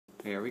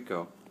Here we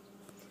go.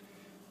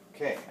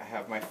 Okay, I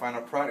have my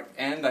final product,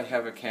 and I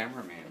have a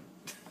cameraman.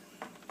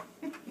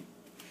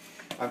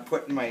 I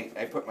put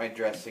my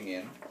dressing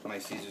in, my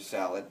Caesar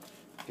salad.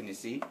 Can you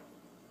see?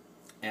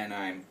 And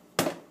I'm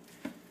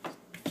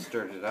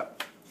stirred it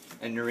up.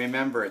 And you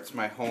remember, it's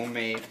my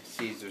homemade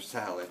Caesar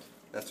salad.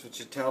 That's what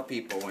you tell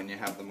people when you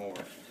have them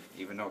over,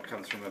 even though it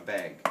comes from a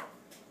bag.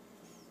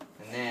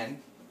 And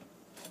then,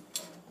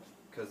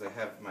 because I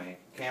have my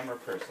camera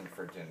person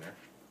for dinner,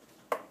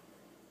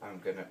 I'm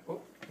gonna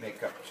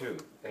make up two.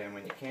 And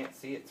when you can't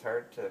see, it's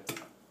hard to.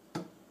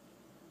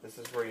 This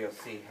is where you'll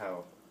see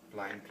how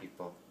blind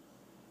people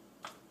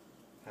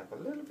have a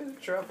little bit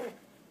of trouble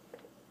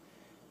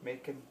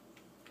making.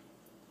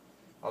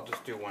 I'll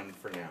just do one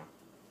for now,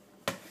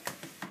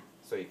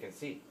 so you can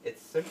see.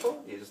 It's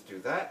simple. You just do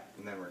that,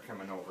 and then we're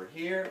coming over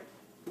here.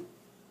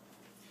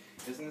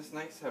 Isn't this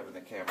nice having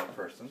a camera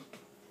person?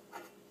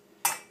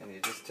 And you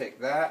just take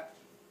that.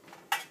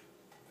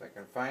 If I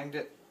can find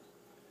it.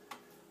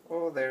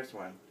 Oh, there's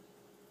one.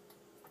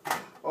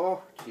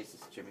 Oh,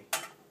 Jesus, Jimmy.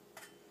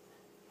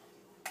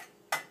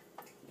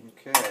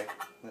 Okay,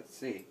 let's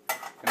see.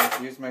 I'm going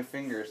to use my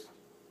fingers.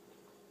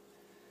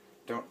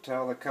 Don't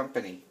tell the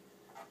company.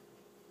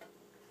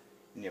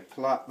 And you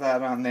plop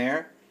that on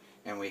there,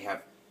 and we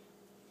have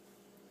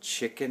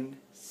chicken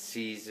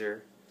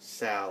Caesar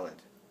salad.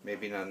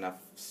 Maybe not enough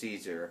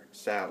Caesar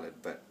salad,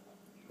 but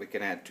we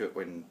can add to it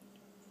when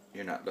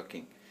you're not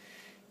looking.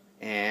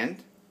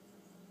 And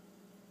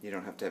you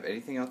don't have to have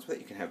anything else with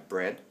it. You can have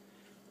bread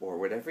or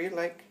whatever you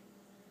like.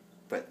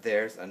 But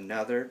there's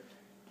another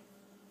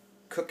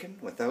cooking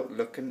without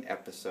looking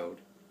episode.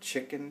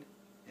 Chicken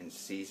and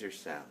Caesar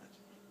salad.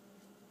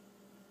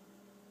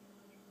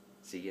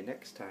 See you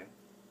next time.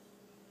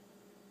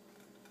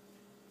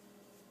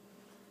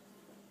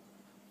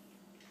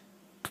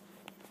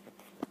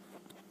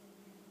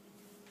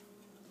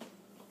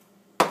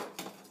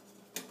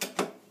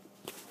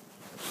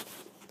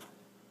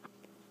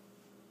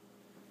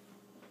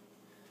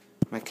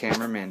 My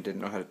cameraman didn't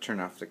know how to turn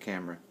off the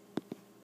camera.